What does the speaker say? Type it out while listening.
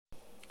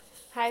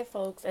Hi,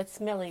 folks. It's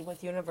Millie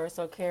with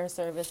Universal Care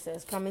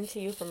Services coming to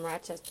you from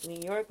Rochester,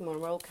 New York,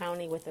 Monroe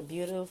County, with a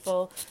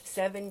beautiful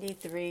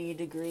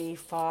 73-degree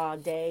fall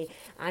day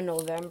on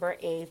November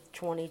 8th,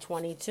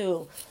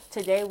 2022.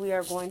 Today, we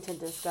are going to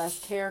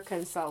discuss care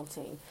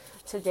consulting.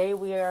 Today,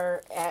 we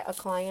are at a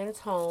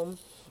client's home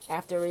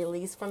after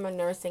release from a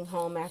nursing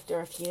home after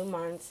a few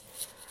months,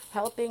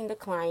 helping the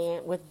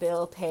client with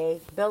bill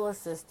pay, bill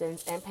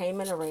assistance, and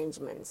payment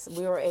arrangements.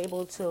 We were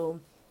able to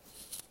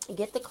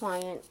get the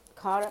client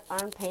caught up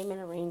on payment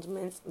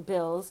arrangements,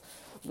 bills.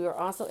 We were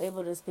also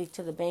able to speak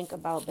to the bank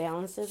about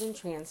balances and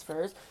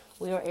transfers.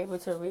 We were able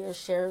to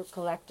reassure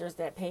collectors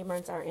that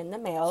payments are in the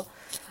mail.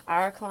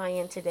 Our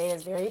client today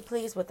is very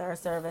pleased with our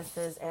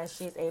services as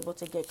she's able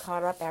to get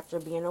caught up after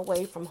being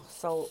away from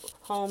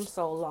home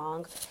so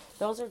long.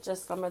 Those are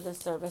just some of the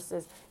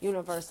services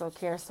Universal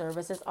Care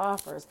Services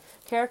offers.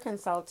 Care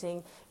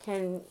consulting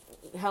can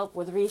help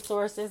with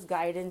resources,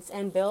 guidance,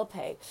 and bill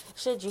pay.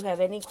 Should you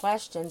have any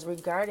questions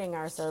regarding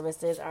our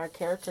services, our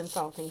care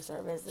consulting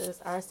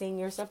services, our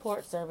senior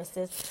support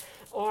services,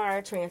 or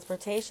our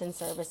transportation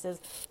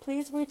services,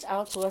 please reach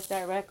out to us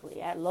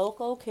directly at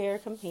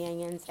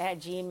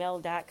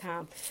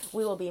localcarecompanions@gmail.com.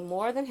 We will be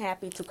more than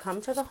happy to come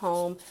to the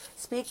home,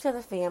 speak to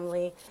the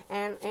family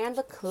and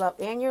the club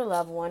and your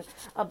loved one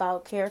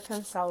about care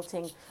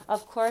consulting.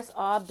 Of course,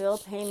 all bill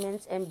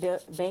payments and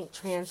bank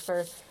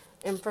transfers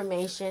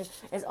information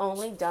is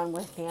only done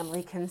with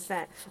family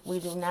consent. We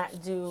do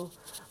not do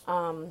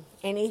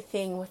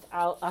anything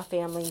without a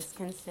family's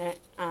consent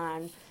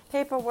on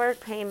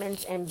paperwork,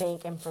 payments, and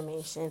bank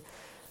information.